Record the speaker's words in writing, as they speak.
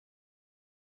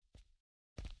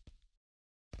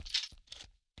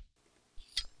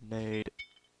Nade.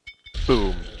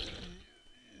 Boom.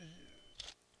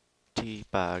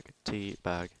 Teabag,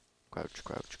 teabag. Crouch,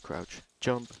 crouch, crouch.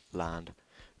 Jump, land.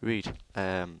 Read.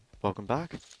 Welcome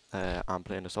back. I'm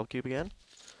playing Assaultcube again.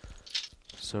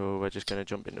 So we're just gonna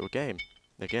jump into a game.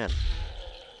 Again.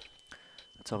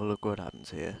 Let's have a look what happens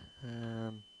here.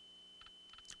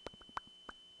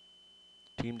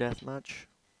 Team deathmatch?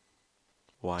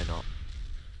 Why not?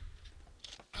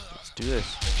 Let's do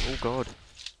this. Oh god.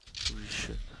 Holy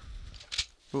shit.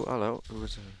 Oh, hello. Who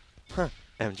was it? Huh.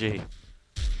 MG.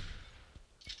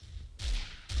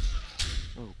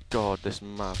 Oh god, this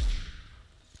map.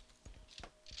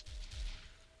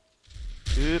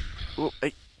 Oop. Oh,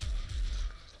 hey.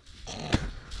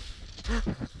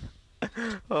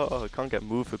 Oh, I can't get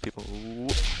moved for people. Ooh.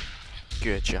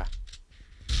 Gotcha.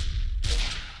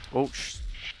 Oh,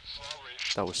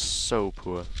 that was so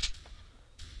poor.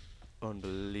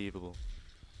 Unbelievable.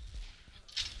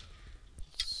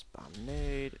 Spam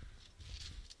nade.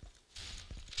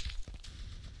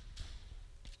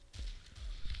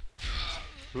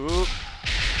 Oop.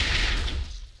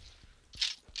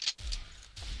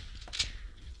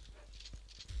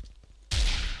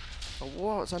 Oh,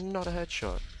 what? Is that not a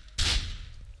headshot?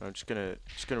 I'm just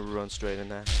gonna run straight in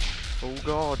there. Oh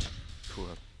god. Poor.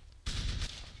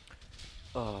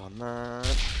 Oh man.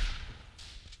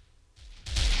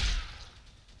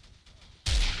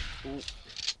 Ooh.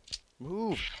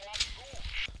 Move.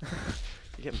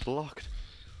 You're getting blocked.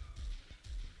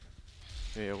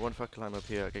 Yeah, what if I climb up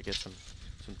here? I could get some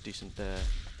decent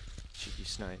cheeky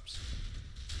snipes.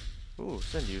 Ooh,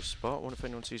 it's a new spot. Wonder if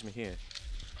anyone sees me here.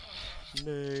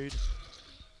 Nade.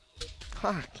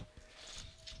 Ha!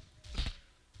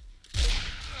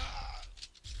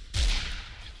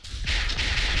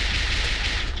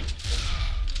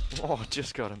 Oh,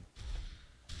 just got him.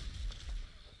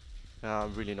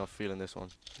 I'm really not feeling this one.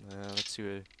 Let's see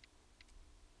where...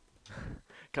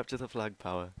 Capture the flag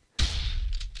power.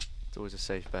 It's always a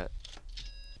safe bet.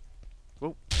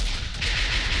 Whoa!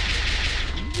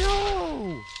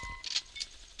 No!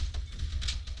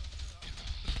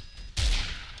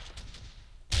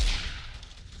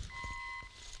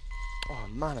 Oh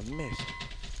man, I missed.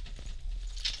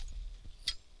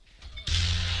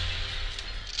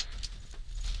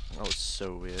 That was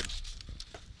so weird.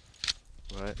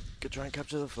 Right, go try and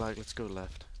capture the flag. Let's go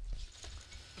left.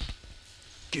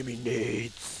 Gimme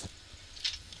nades.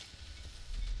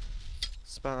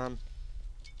 Spam.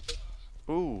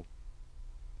 Ooh.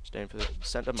 Staying for the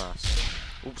center mass.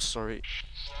 Ooh, sorry.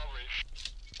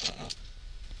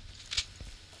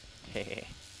 Heh.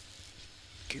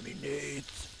 Gimme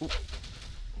nades. Ooh.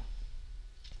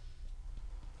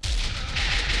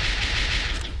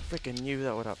 Freaking knew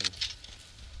that would happen.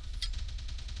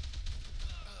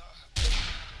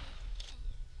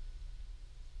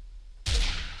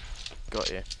 Got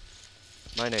you.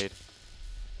 My nade.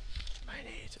 My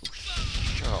nade. Oh,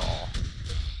 sure.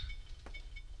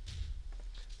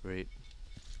 Right.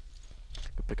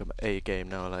 Can pick up my A game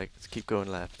now, like, let's keep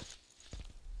going left.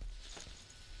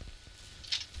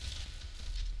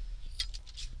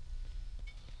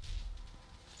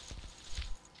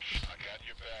 I got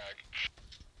your bag.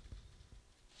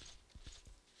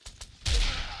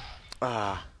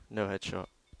 Ah, no headshot.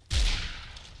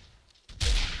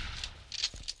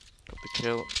 Got the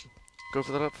kill. Go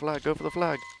for the flag, go for the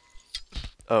flag.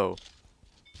 Oh.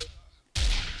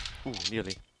 Ooh,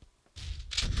 nearly.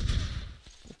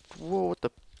 Whoa, what the...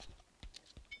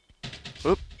 Oop.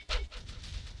 Go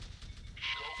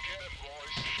get him,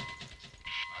 boys.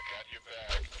 I got your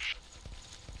bag.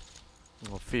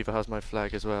 Oh, Fever has my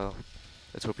flag as well.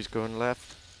 Let's hope he's going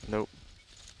left. Nope.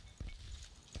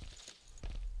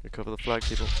 Recover the flag,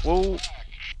 people. Whoa!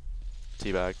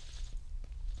 Teabag.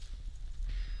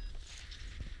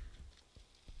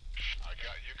 I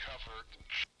got you covered.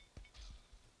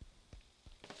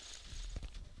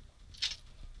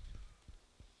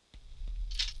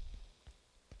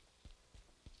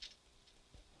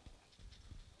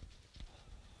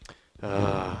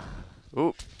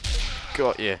 Oop.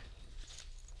 Got you.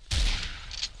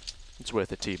 It's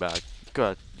worth a teabag.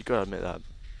 You gotta admit that.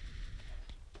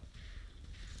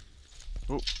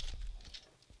 Oop.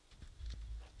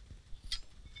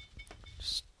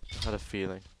 Just had a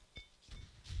feeling.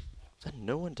 Is there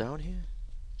no one down here?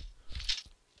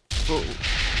 Whoa.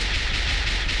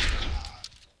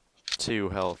 2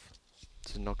 health.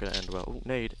 This is not gonna end well. Oh,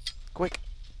 nade. Quick!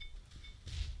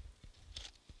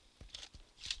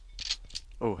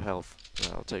 Oh, health.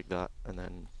 Yeah, I'll take that, and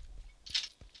then...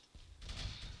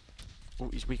 Oh,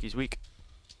 he's weak, he's weak.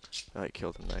 I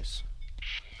killed him, nice.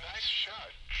 Nice shot.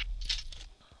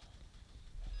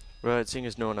 Right, seeing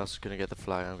as no one else is gonna get the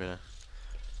flag, I'm gonna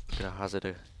gonna hazard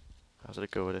a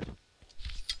go at it.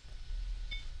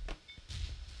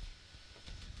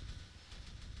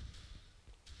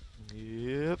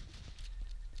 Yep.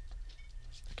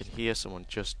 I can hear someone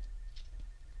just...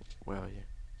 Where are you?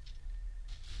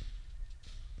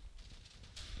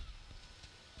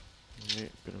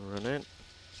 Yep, gonna run in.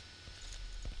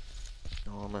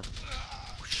 Armor.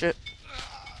 Oh, shit!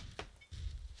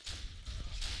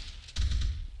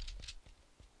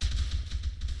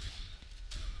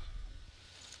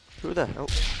 Who the hell?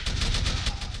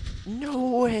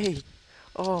 No way!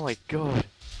 Oh my god.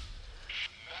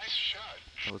 Nice shot.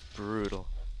 That was brutal.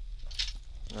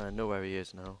 I know where he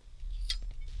is now.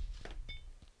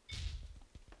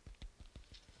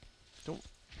 Don't.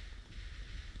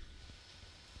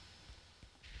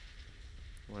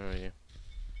 Where are you?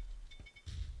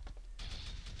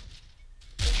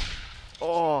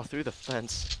 Oh, through the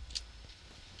fence.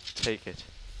 Take it.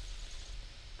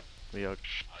 We are. I got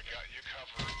you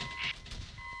covered.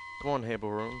 Come on,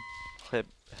 Heborone. Heb.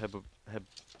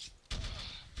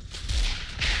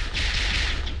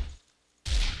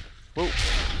 Whoa.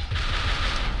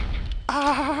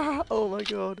 Ah! Oh my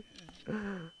god.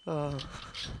 Oh.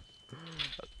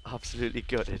 Absolutely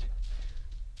gutted.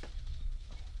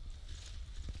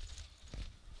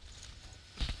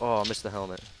 Oh, I missed the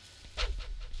helmet.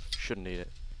 Shouldn't need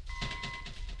it.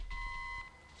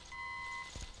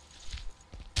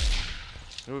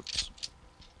 Oops.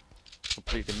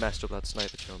 Completely messed up that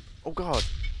sniper jump. Oh god!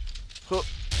 Huh.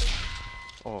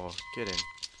 Oh, get in.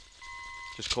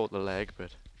 Just caught the leg,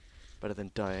 but better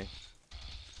than dying.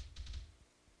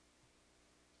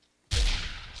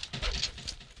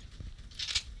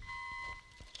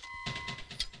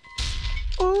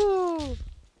 Oh!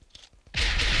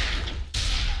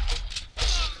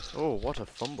 Oh, what a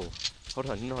fumble. How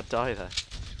did I not die there?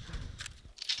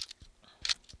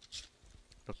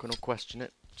 Not gonna question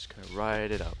it, just gonna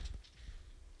ride it out.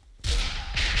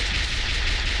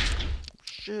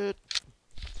 Shit!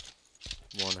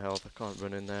 1 health, I can't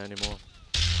run in there anymore.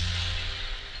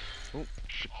 Oh,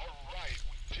 Alright,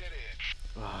 we did it.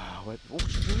 ah, oh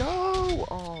no!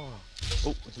 Oh,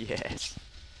 oh, yes!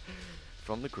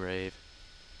 From the grave.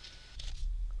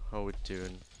 How we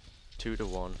doing? 2 to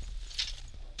 1.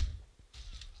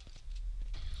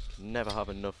 Never have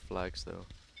enough flags though.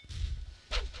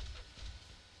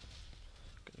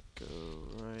 Gonna go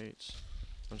right.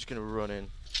 I'm just gonna run in.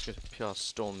 Just gonna pure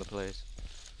storm the place.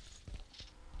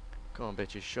 Come on,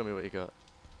 bitches, show me what you got.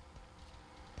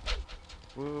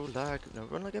 Whoa, lag. No,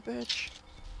 run like a bitch.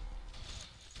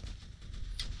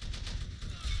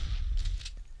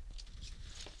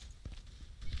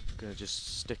 Gonna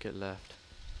just stick it left.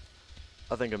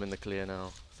 I think I'm in the clear now.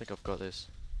 I think I've got this.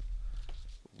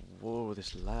 Whoa,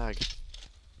 this lag.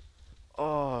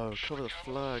 Oh, cover the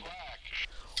flag.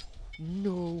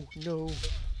 No, no.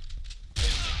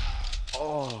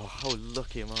 Oh, how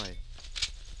lucky am I?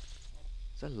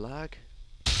 Is that lag?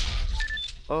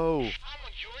 Oh, I'm on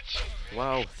your team, man.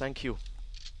 wow, thank you.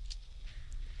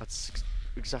 That's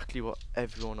exactly what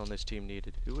everyone on this team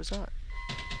needed. Who was that?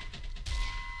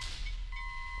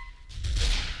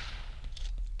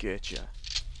 Getcha.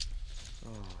 Oh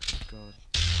my god.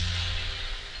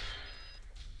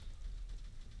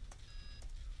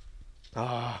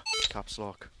 Ah, caps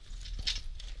lock.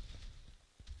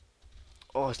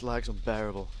 Oh, this lag's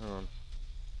unbearable. Hang on.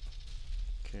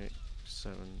 Okay,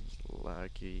 7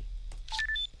 laggy.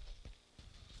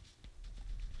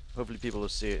 Hopefully people will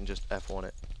see it and just F1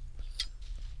 it.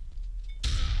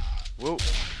 Whoa.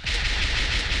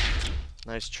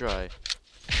 Nice try.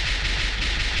 I'm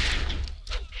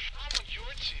on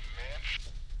your team,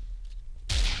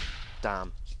 man.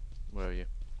 Damn. Where are you?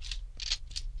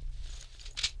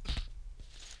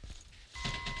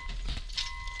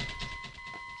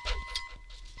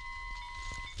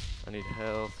 I need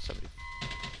health. 70.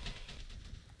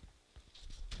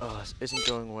 Oh, this isn't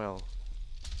going well.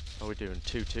 How are we doing?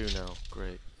 2-2 now.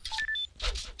 Great.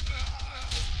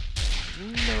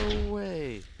 No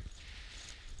way.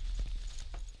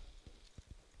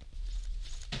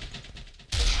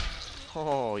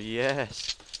 Oh,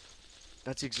 yes.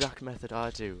 That's the exact method I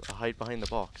do. I hide behind the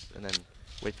box and then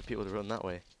wait for people to run that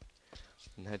way.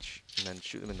 And then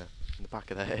shoot them in the back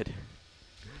of the head.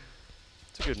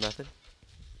 It's a good method.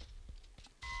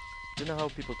 I don't know how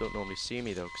people don't normally see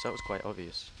me though, because that was quite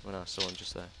obvious when I saw him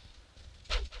just there.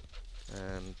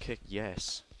 Kick,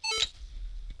 yes.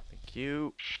 Thank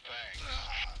you.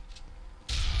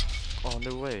 Thanks. Oh,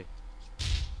 no way.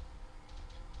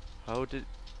 How did...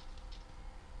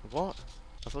 What?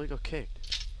 I thought he got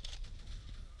kicked.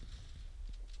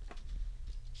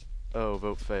 Oh,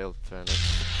 vote failed. Fair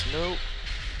enough. No.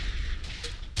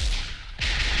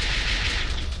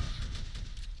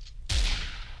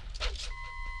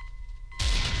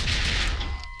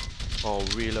 Oh,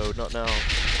 reload, not now.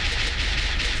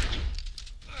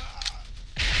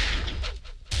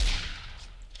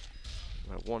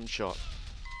 Right, one shot.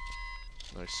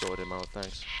 I sorted him out,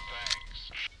 thanks.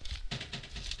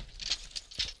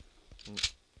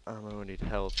 Ammo, I need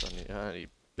health, I need a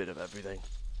bit of everything.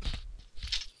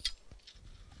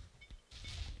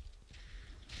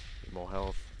 Need more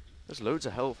health. There's loads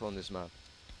of health on this map,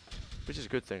 which is a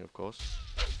good thing, of course.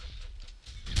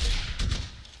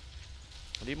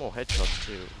 I need more headshots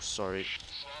too. Sorry.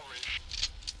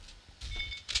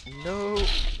 No.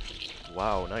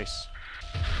 Wow, nice.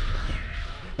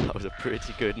 That was a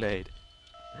pretty good nade.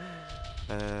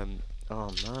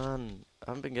 Oh man, I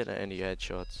haven't been getting any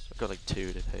headshots. I've got like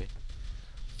 2 today.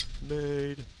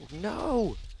 Nade.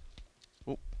 No.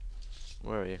 Oh,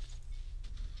 where are you?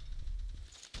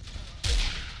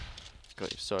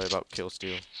 Got you. Sorry about kill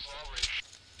steal.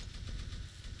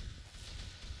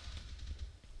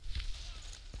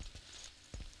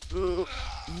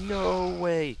 No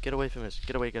way! Get away from us!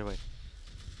 Get away! Get away!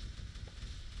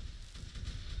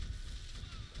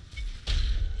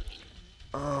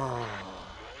 Oh,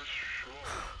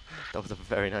 that was a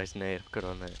very nice nade. Good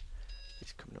on there.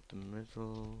 He's coming up the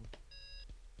middle.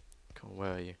 Come on,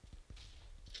 where are you?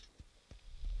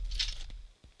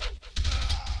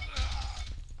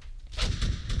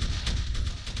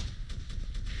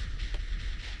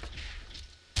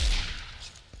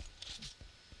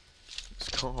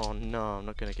 Oh no, I'm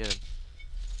not gonna get him.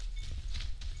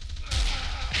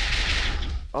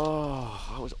 Oh,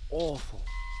 that was awful.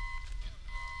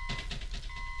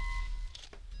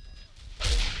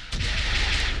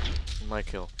 My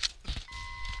kill.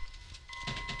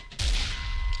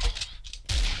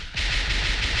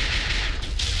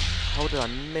 How did I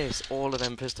miss all of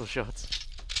them pistol shots?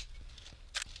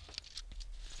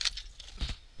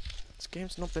 This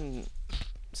game's not been...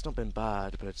 It's not been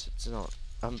bad, but it's not...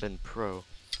 I haven't been pro.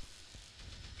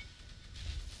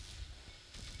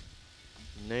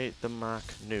 Nate the Mac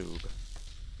noob.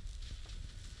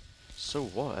 So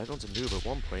what? Everyone's a noob at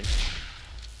one point.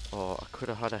 Oh, I could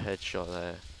have had a headshot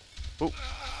there. Oh!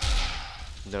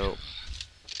 No.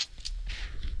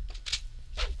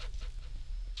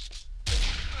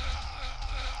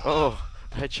 Oh!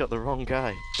 I headshot the wrong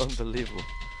guy. Unbelievable.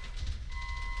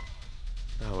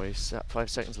 Oh, he's at 5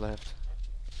 seconds left.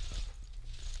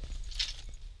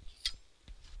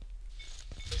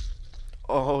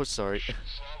 Oh, sorry.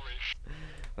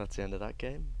 That's the end of that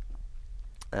game.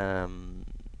 Yeah, I'm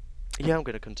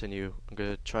gonna continue. I'm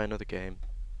gonna try another game,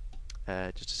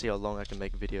 just to see how long I can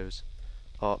make videos.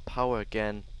 Oh, power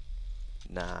again.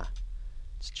 Nah.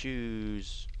 Let's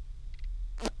choose.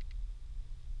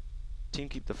 Team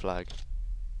keep the flag.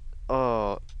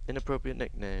 Oh, inappropriate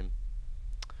nickname.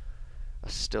 I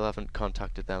still haven't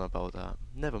contacted them about that.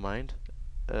 Never mind.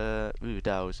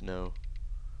 Dows, no.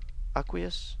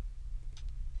 Aqueous?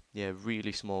 Yeah,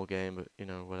 really small game, but you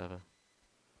know, whatever.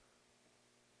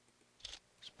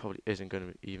 This probably isn't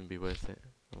going to even be worth it.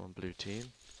 I'm on blue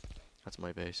team. That's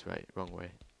my base, right? Wrong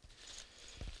way.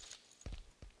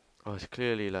 Oh, it's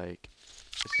clearly like,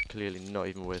 it's clearly not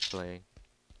even worth playing.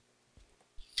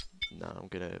 Nah, I'm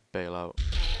gonna bail out.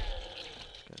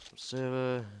 Let's get some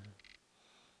server.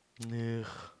 Ugh.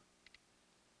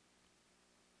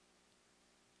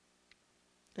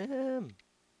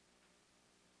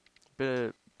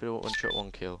 Bit of one shot,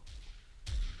 one kill.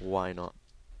 Why not?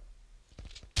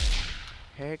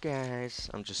 Hey guys,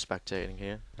 I'm just spectating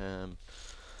here. I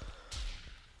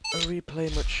don't really play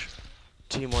much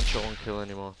team one shot, one kill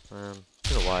anymore. Don't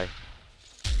know why.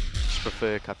 Just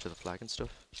prefer capture the flag and stuff.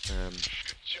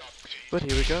 But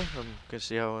here we go. I'm gonna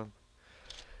see how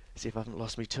see if I haven't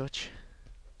lost me touch.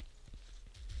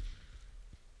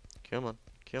 Come on,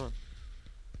 come on.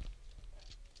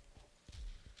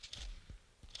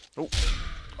 Oh,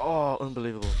 oh,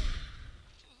 unbelievable.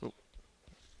 Oh.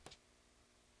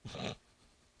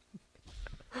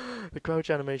 The crouch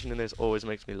animation in this always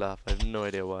makes me laugh. I have no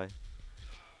idea why.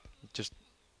 Just,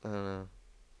 I don't know.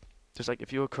 Just like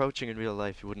if you were crouching in real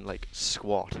life, you wouldn't like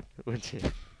squat, would you?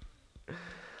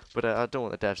 But I don't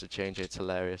want the devs to change it. It's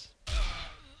hilarious.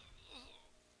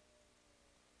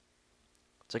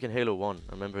 It's like in Halo 1.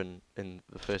 I remember in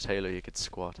the first Halo you could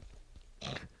squat.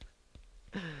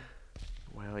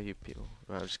 Where are you people?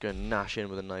 Right, I'm just going to gnash in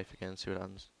with a knife again, see what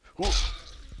happens. Whoa!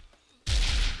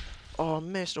 Oh, I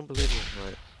missed, unbelievable.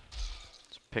 Right.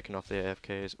 Just picking off the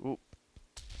AFKs. Ooh.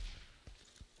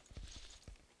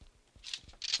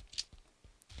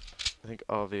 I think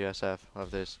RVSF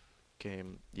have this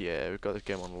game. Yeah, we've got this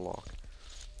game on lock.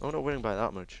 Oh, we're not winning by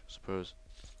that much, I suppose.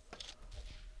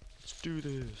 Let's do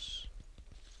this.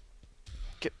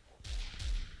 Get.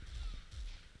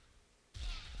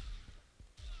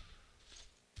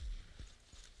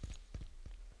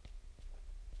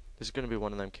 This is gonna be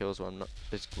one of them kills where I'm not.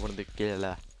 It's one of the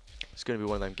It's gonna be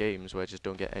one of them games where I just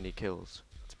don't get any kills.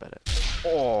 That's better.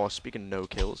 Oh, speaking of no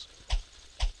kills.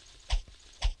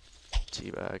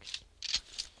 Teabag.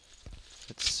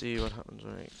 Let's see what happens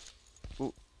when I...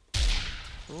 Ooh.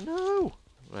 Oh no!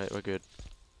 Right, we're good.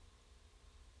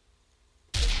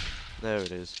 There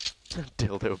it is.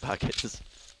 Dildo packets.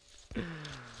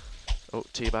 Oh,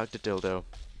 teabag to dildo.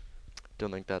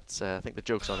 Don't think that's... I think the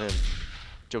joke's on him.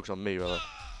 Joke's on me, rather.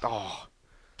 Oh!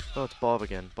 Oh, it's Bob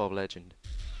again. Bob Legend.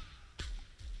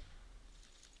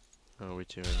 Oh, we're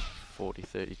doing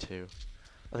 40-32.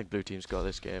 I think blue team's got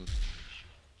this game.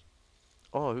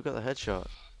 Oh, who got the headshot?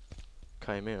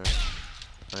 Chimera.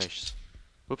 Nice.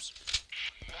 Whoops.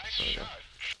 Nice There we go. shot.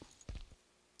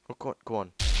 Oh, go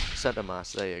on. Center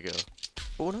mass. There you go.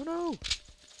 Oh, no, no!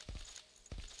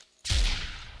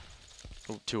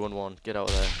 Oh, 2-on-1. Get out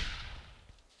of there.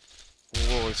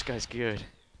 Whoa, this guy's good.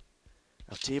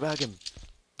 I'll teabag him.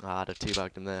 Ah, I'd have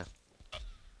teabagged him there.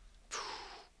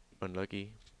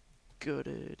 Unlucky.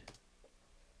 Gooded.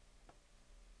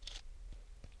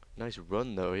 Nice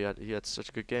run though. He had such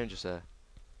a good game just there.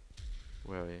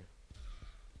 Where are you?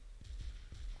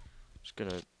 Just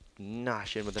gonna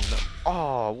gnash in with the nut.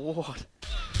 Oh, what?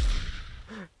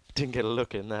 Didn't get a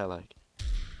look in there, like.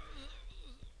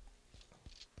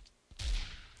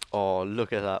 Oh,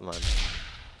 look at that, man.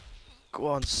 Go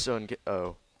on, son. Get.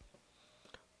 Oh.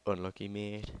 Unlucky,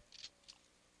 mate.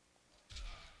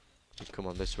 Come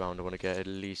on, this round I want to get at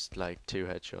least like 2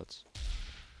 headshots.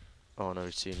 Oh no,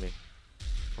 he's seen me.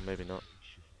 Or maybe not.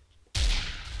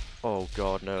 Oh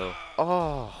god, no.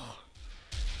 Oh!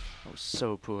 That was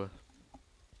so poor.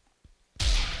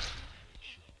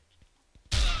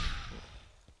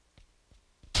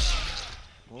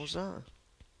 What was that?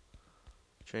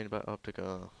 Trained by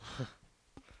Optical.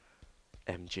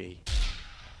 MG.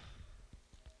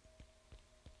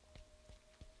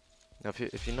 Now,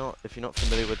 if you're not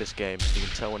familiar with this game, you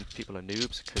can tell when people are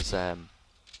noobs because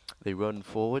they run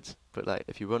forwards. But like,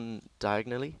 if you run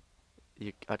diagonally,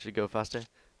 you actually go faster.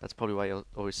 That's probably why you'll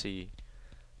always see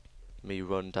me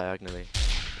run diagonally.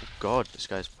 Oh God, this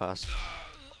guy's fast.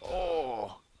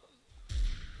 Oh,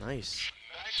 nice.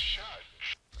 Nice shot.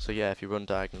 So yeah, if you run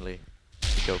diagonally,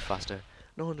 you go faster.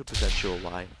 Not 100% sure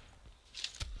why. I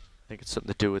think it's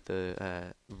something to do with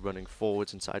the running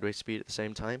forwards and sideways speed at the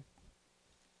same time.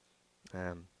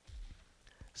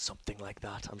 Something like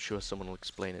that. I'm sure someone will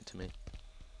explain it to me.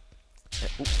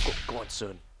 Ooh, go on,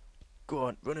 son. Go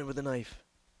on, run in with the knife.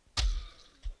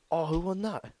 Oh, who won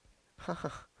that?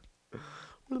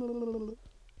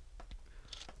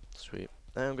 Sweet.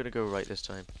 I'm gonna go right this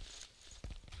time.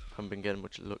 Haven't been getting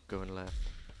much luck going left.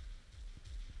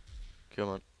 Come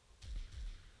on.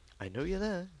 I know you're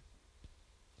there.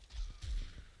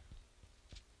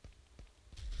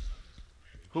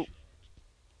 Who?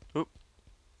 Who?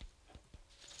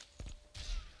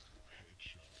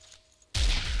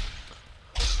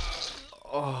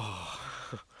 Oh,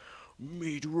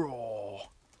 meat raw.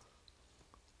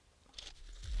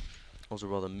 Was a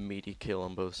rather meaty kill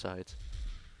on both sides.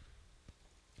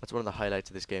 That's one of the highlights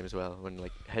of this game as well. When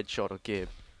like headshot or gib,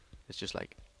 it's just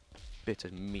like bits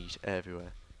of meat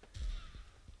everywhere.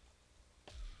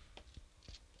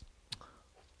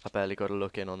 I barely got a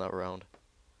look in on that round.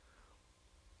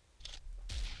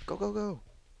 Go, go, go!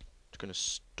 Just gonna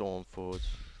storm forwards.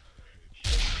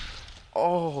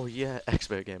 Oh yeah,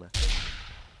 expert gamer.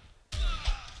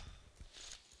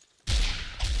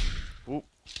 Whoop!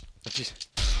 Just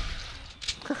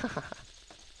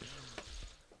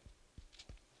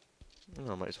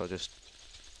I might as well just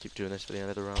keep doing this for the end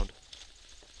of the round.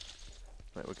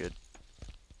 Right, we're good.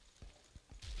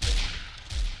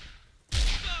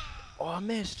 Oh, I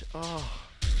missed! Oh.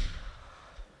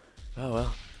 Oh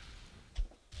well.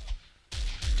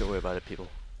 Don't worry about it, people.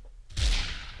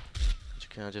 You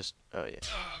can't just... Oh, yeah.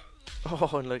 Oh,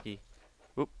 unlucky.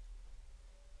 Whoop.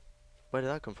 Where did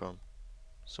that come from?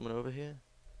 Someone over here?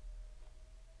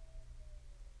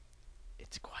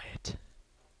 It's quiet.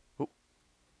 Whoop.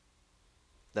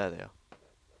 There they are.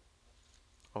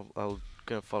 I'll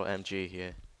gonna follow MG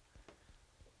here.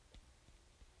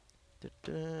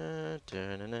 Go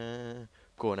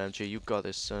on, MG, you got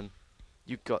this, son.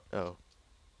 You got... Oh.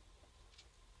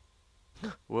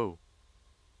 Whoa.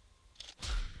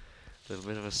 Little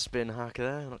bit of a spin hack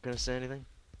there, I'm not gonna say anything.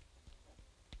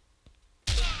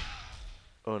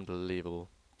 Unbelievable.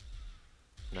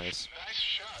 Nice. Nice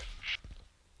shot.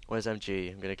 Where's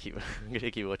MG? I'm gonna keep I'm gonna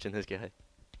keep watching this guy. I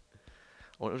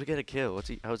want him to get a kill.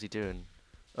 How's he doing?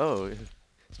 Oh,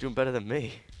 he's doing better than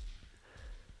me.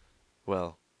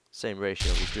 Well, same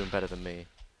ratio, he's doing better than me.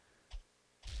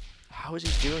 How is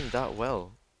he doing that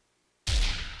well?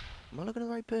 Am I looking at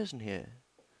the right person here?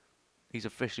 He's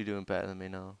officially doing better than me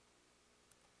now.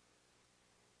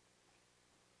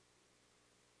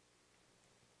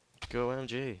 Go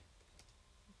MG.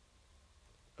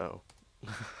 Oh.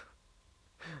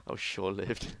 I was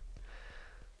short-lived.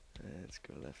 Let's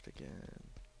go left again.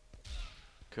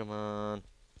 Come on.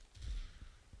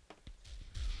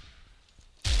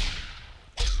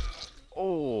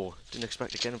 Oh, didn't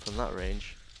expect to get him from that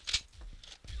range.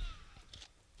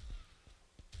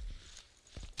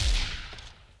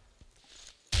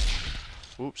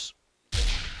 Oops.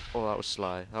 Oh, that was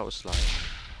sly. That was sly.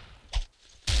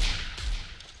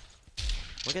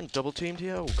 Am I getting double teamed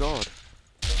here? Oh god.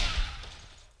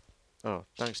 Oh,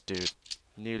 thanks dude.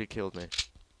 Nearly killed me.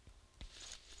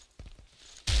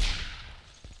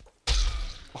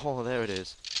 Oh, there it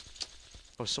is.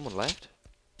 Oh, someone left?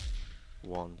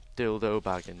 One. Dildo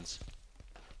Baggins.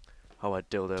 How about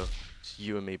Dildo? It's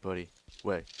you and me, buddy.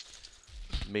 Wait.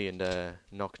 Me and,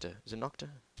 Nocta. Is it Nocta?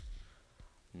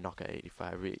 Knocker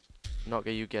 85. Knocker,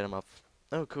 you get him up.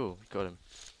 Oh, cool. Got him.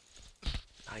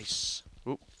 Nice.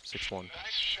 Oop. 6-1.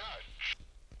 Nice shot.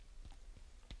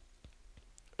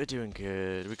 We're doing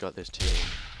good. We got this team.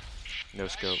 No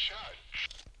Nice scope. shot.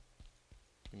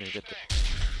 I'm gonna get the...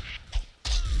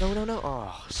 Thanks. No, no, no.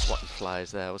 Oh, swatting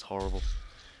flies there. That was horrible.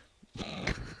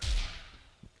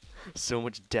 So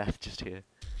much death just here.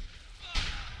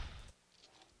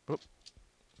 Oop.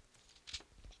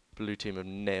 Blue team have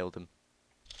nailed him.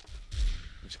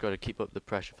 Just got to keep up the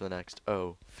pressure for the next,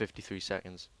 53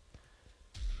 seconds.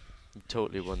 We've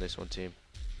totally won this one, team.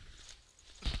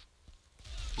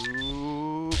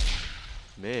 Ooh,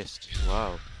 missed.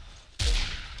 Wow.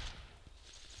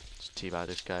 Just teabag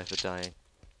this guy for dying.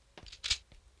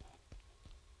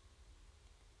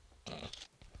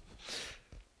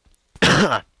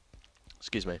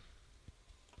 Excuse me.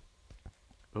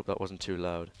 Hope that wasn't too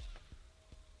loud.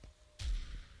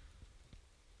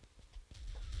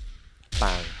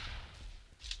 Bang.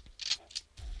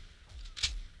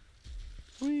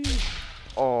 Whee.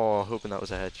 Oh, hoping that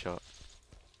was a headshot.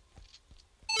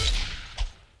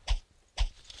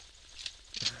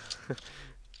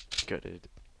 Gutted.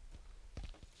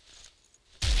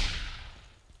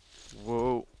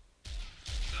 Whoa.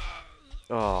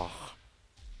 Oh.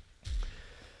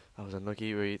 That was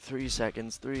unlucky. Wait, 3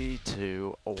 seconds. 3,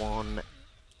 2, 1.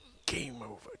 Game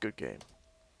over. Good game.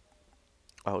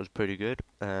 That was pretty good.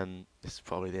 This is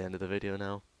probably the end of the video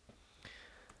now.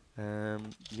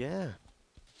 Yeah.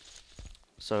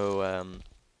 So,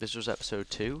 this was episode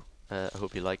 2. I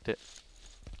hope you liked it.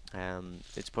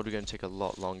 It's probably going to take a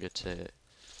lot longer to,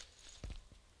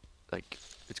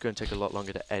 it's going to take a lot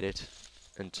longer to edit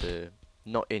and to,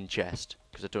 not ingest,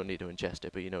 because I don't need to ingest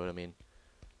it, but you know what I mean.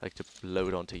 Like to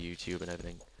load onto YouTube and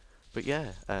everything. But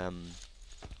yeah,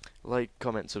 like,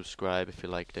 comment, subscribe if you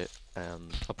liked it.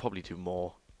 I'll probably do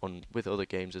more with other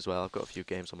games as well. I've got a few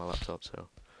games on my laptop, so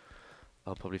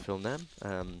I'll probably film them.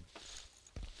 And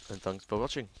thanks for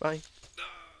watching. Bye.